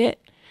say it,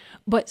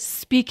 but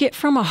speak it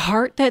from a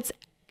heart that's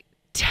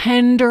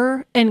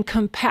tender and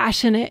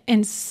compassionate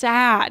and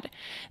sad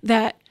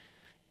that,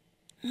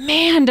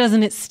 man,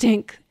 doesn't it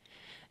stink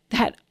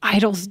that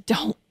idols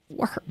don't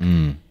work.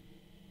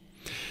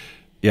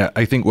 Yeah,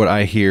 I think what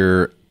I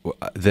hear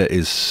that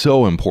is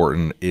so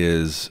important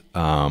is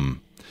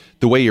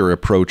the way you're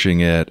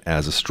approaching it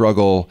as a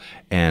struggle,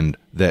 and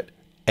that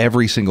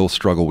every single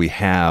struggle we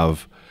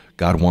have,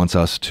 God wants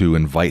us to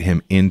invite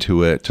him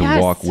into it, to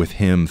walk with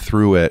him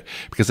through it.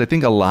 Because I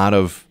think a lot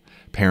of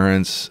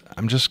parents,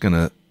 I'm just going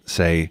to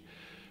say,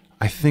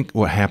 I think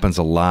what happens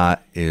a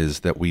lot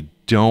is that we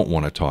don't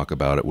want to talk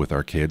about it with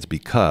our kids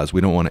because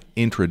we don't want to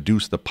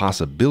introduce the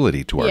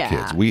possibility to our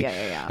kids.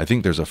 I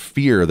think there's a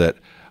fear that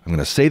I'm going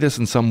to say this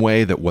in some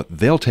way that what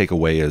they'll take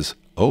away is,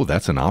 oh,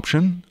 that's an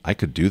option. I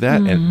could do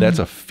that. And that's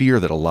a fear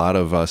that a lot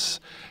of us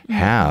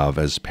have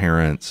as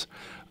parents.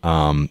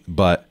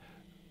 But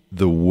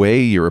the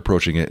way you're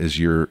approaching it is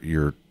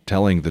you're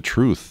telling the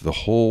truth, the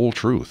whole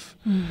truth,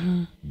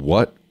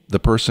 what the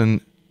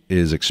person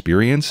is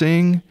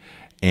experiencing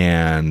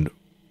and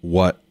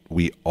what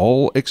we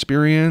all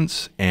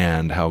experience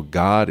and how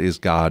God is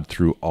God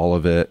through all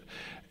of it.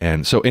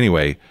 And so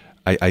anyway,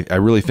 I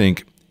really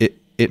think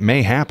it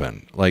may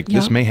happen. Like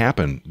this may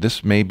happen.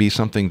 This may be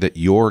something that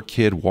your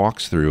kid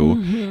walks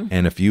through.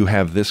 And if you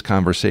have this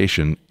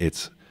conversation,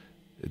 it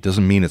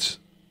doesn't mean it's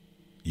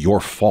your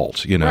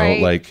fault, you know,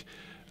 right. Like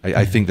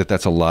I think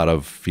that's a lot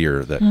of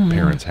fear that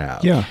parents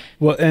have. Yeah.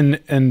 Well,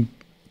 and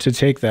to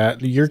take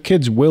that, your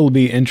kids will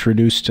be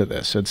introduced to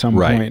this at some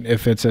point.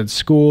 If it's at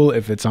school,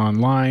 if it's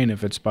online,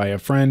 if it's by a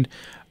friend.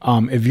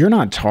 If you're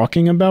not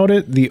talking about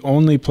it, the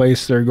only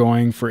place they're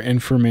going for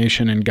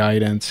information and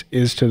guidance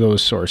is to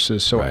those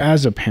sources. So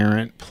as a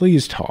parent,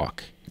 please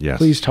talk. Yes.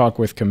 Please talk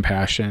with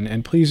compassion,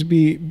 and please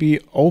be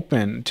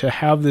open to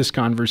have this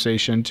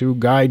conversation to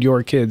guide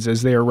your kids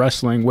as they are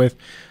wrestling with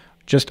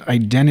just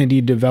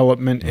identity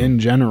development in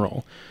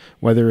general,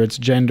 whether it's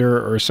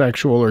gender or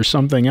sexual or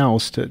something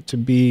else, to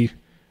be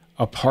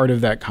a part of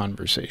that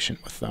conversation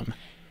with them.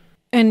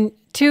 And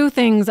two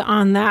things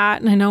on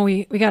that, and I know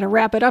we got to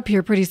wrap it up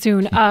here pretty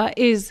soon,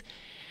 is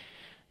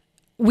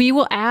we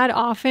will add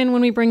often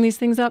when we bring these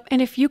things up.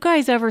 And if you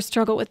guys ever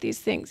struggle with these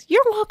things,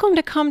 you're welcome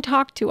to come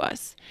talk to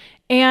us.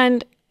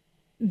 And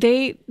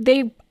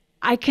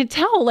I could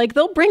tell, like,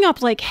 they'll bring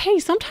up like, hey,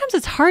 sometimes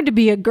it's hard to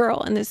be a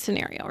girl in this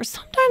scenario, or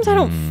sometimes I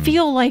don't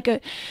feel like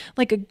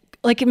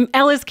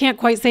Ellis can't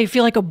quite say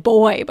feel like a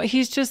boy, but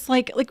he's just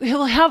like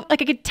he'll have,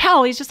 like, I could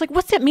tell he's just like,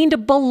 what's it mean to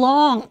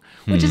belong?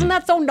 Which isn't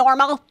that so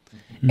normal?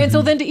 And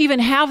so then to even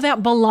have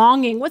that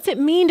belonging, what's it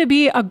mean to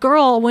be a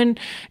girl when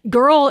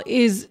girl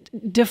is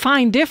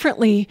defined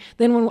differently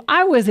than when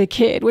I was a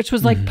kid, which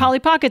was like Polly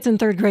Pockets in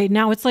 3rd grade.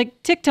 Now it's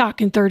like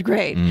TikTok in 3rd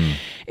grade.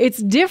 It's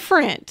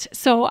different.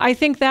 So I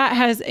think that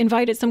has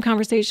invited some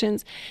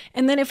conversations.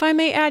 And then if I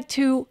may add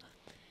to,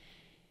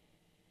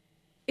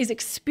 is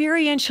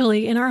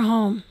experientially in our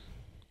home,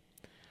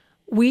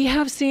 we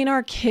have seen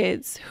our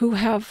kids who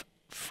have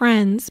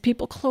friends,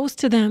 people close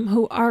to them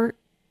who are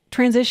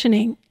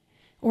transitioning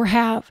or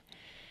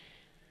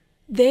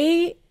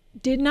they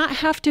did not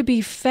have to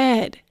be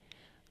fed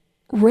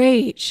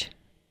rage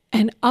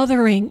and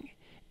othering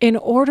in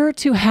order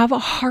to have a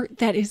heart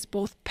that is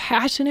both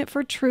passionate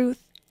for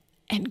truth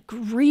and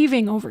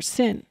grieving over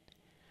sin.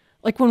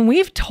 Like when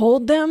we've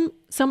told them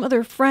some of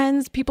their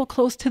friends, people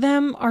close to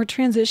them are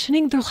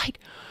transitioning, they're like,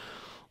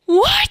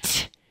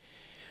 what?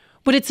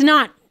 But it's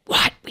not,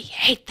 what? We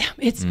hate them.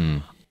 It's,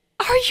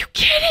 are you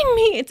kidding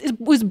me?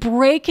 It was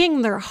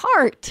breaking their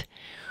heart,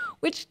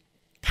 which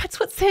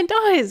that's what sin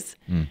does,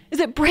 is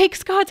it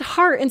breaks God's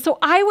heart. And so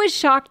I was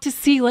shocked to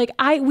see, like,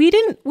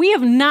 we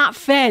have not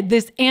fed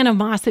this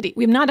animosity.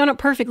 We've not done it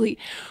perfectly,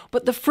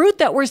 but the fruit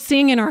that we're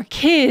seeing in our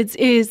kids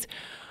is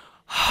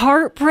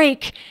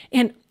heartbreak,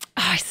 and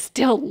I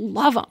still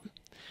love them.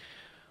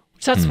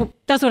 So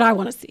that's what I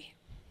want to see.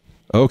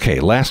 Okay,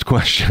 last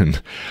question.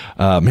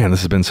 Man, this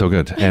has been so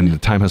good, and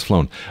time has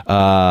flown.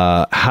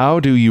 How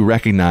do you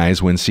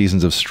recognize when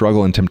seasons of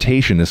struggle and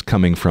temptation is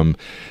coming from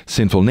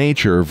sinful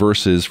nature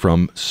versus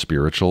from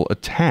spiritual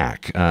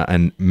attack?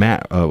 And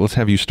Matt, let's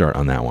have you start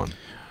on that one.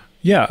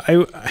 Yeah,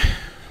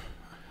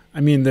 I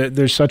mean,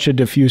 there's such a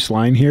diffuse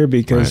line here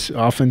because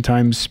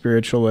oftentimes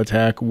spiritual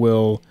attack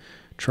will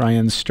try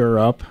and stir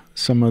up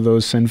some of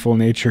those sinful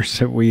natures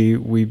that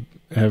we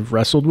have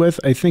wrestled with.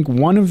 I think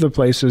one of the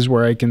places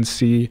where I can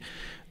see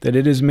that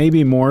it is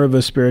maybe more of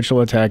a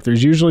spiritual attack,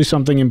 there's usually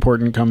something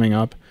important coming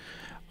up.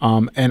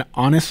 And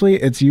honestly,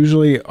 it's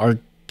usually our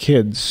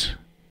kids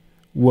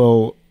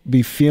will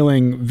be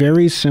feeling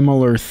very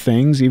similar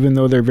things, even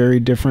though they're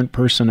very different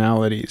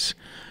personalities.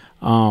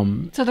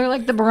 So they're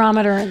like the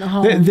barometer in the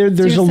home.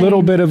 There's a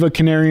little bit of a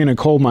canary in a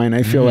coal mine.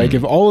 I feel like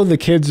if all of the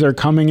kids are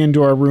coming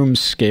into our room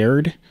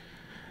scared,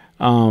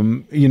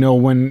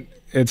 when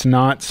it's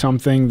not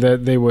something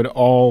that they would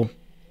all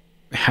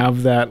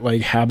have that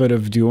like habit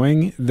of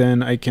doing,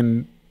 then I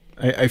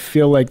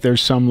feel like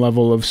there's some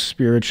level of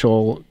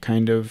spiritual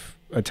kind of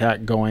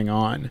attack going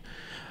on.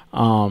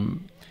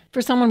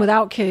 For someone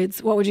without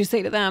kids, what would you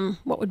say to them?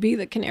 What would be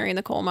the canary in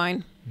the coal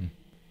mine?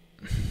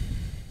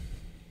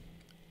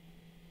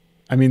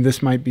 I mean,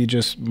 this might be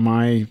just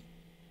my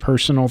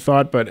personal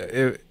thought,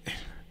 but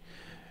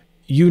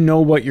you know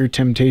what your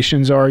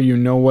temptations are, you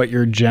know what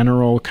your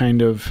general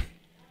kind of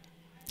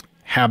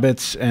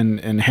habits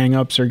and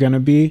hang-ups are going to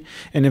be.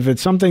 And if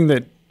it's something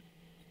that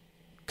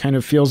kind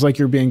of feels like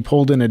you're being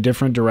pulled in a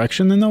different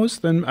direction than those,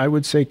 then I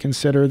would say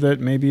consider that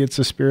maybe it's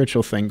a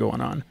spiritual thing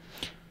going on.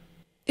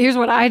 Here's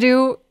what I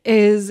do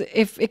is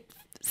if it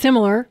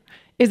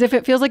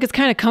feels like it's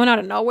kind of coming out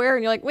of nowhere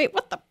and you're like, wait,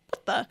 what the?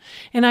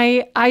 And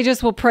I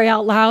just will pray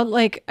out loud.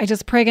 Like I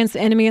just pray against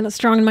the enemy in the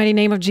strong and mighty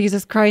name of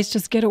Jesus Christ.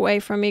 Just get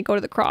away from me, go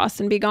to the cross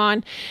and be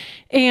gone.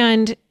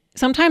 And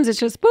sometimes it's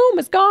just boom,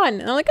 it's gone.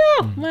 And I'm like,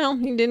 oh, well,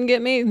 you didn't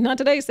get me. Not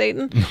today,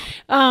 Satan.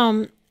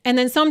 And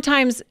then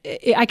sometimes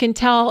I can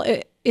tell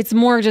it's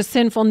more just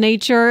sinful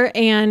nature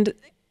and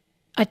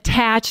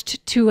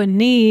attached to a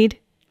need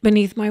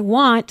beneath my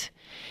want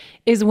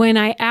is when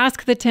I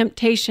ask the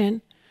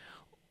temptation,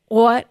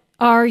 what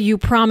are you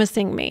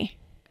promising me?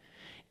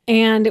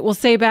 And it will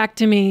say back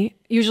to me,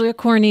 usually a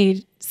core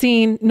need,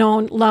 seen,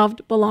 known,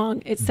 loved,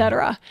 belong,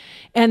 etc.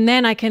 And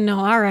then I can know,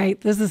 all right,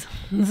 this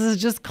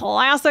is just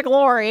classic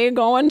Laurie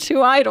going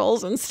to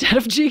idols instead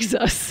of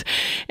Jesus.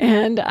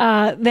 And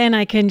then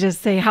I can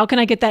just say, how can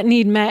I get that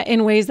need met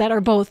in ways that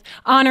are both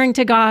honoring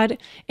to God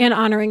and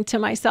honoring to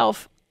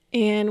myself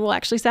and will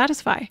actually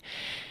satisfy?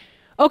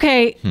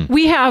 Okay,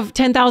 we have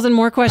 10,000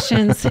 more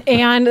questions,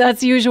 and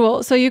that's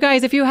usual. So you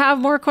guys, if you have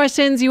more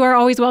questions, you are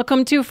always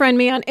welcome to friend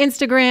me on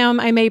Instagram.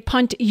 I may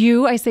punt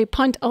you. I say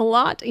punt a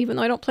lot, even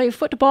though I don't play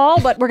football,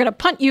 but we're going to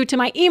punt you to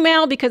my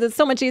email because it's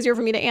so much easier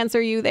for me to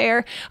answer you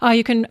there.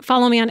 You can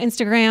follow me on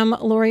Instagram,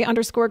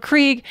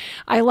 Laurie_Krieg.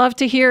 I love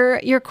to hear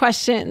your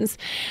questions.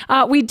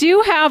 We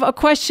do have a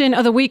question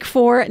of the week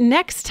for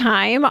next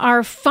time,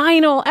 our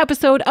final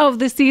episode of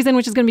the season,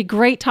 which is going to be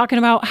great, talking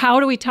about how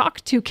do we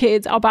talk to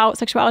kids about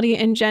sexuality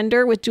and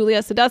gender with Julia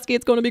Sadusky.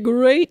 It's going to be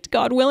great,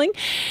 God willing.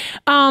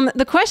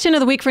 The question of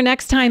the week for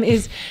next time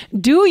is,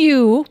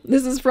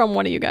 this is from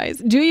one of you guys,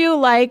 do you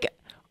like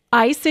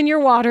ice in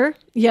your water?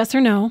 Yes or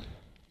no?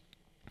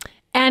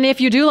 And if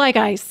you do like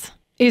ice,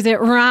 is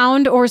it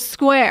round or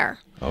square?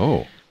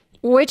 Oh.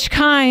 Which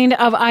kind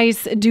of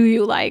ice do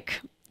you like?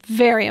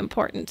 Very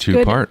important.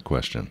 Two-part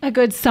question. A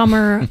good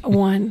summer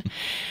one.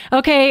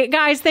 Okay,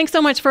 guys, thanks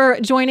so much for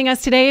joining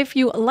us today. If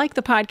you like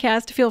the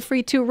podcast, feel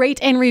free to rate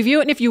and review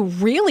it. And if you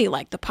really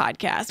like the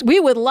podcast,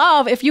 we would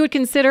love if you would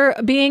consider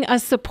being a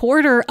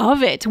supporter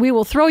of it. We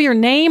will throw your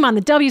name on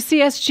the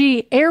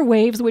WCSG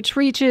airwaves, which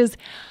reaches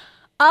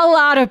a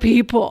lot of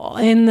people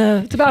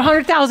it's about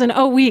 100,000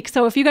 a week.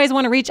 So if you guys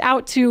want to reach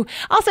out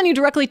I'll send you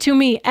directly to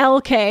me,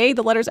 LK,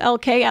 the letters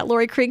LK at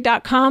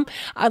lauriekrieg.com.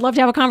 I'd love to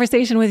have a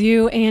conversation with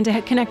you and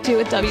to connect you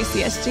with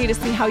WCSG to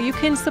see how you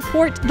can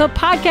support the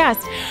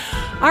podcast.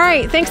 All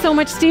right. Thanks so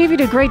much, Steve. You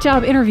did a great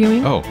job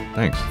interviewing. Oh,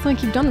 thanks. It's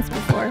like you've done this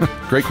before.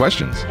 Great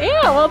questions.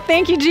 Yeah. Well,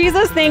 thank you,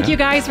 Jesus. Thank you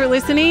guys for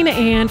listening.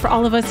 And for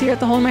all of us here at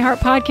the Hole in My Heart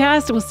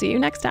podcast, we'll see you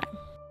next time.